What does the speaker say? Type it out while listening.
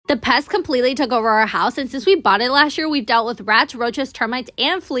The pests completely took over our house, and since we bought it last year, we've dealt with rats, roaches, termites,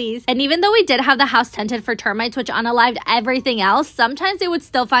 and fleas. And even though we did have the house tented for termites, which unalived everything else, sometimes they would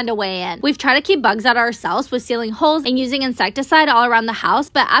still find a way in. We've tried to keep bugs out ourselves with sealing holes and using insecticide all around the house,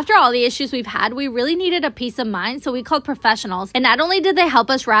 but after all the issues we've had, we really needed a peace of mind, so we called professionals. And not only did they help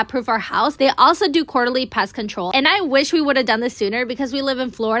us rat-proof our house, they also do quarterly pest control. And I wish we would have done this sooner because we live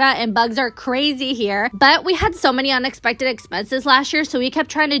in Florida and bugs are crazy here. But we had so many unexpected expenses last year, so we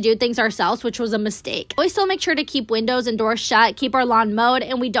kept trying to do things ourselves, which was a mistake. We still make sure to keep windows and doors shut, keep our lawn mowed,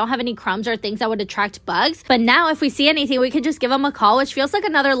 and we don't have any crumbs or things that would attract bugs. But now if we see anything, we could just give them a call, which feels like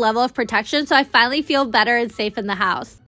another level of protection, so I finally feel better and safe in the house.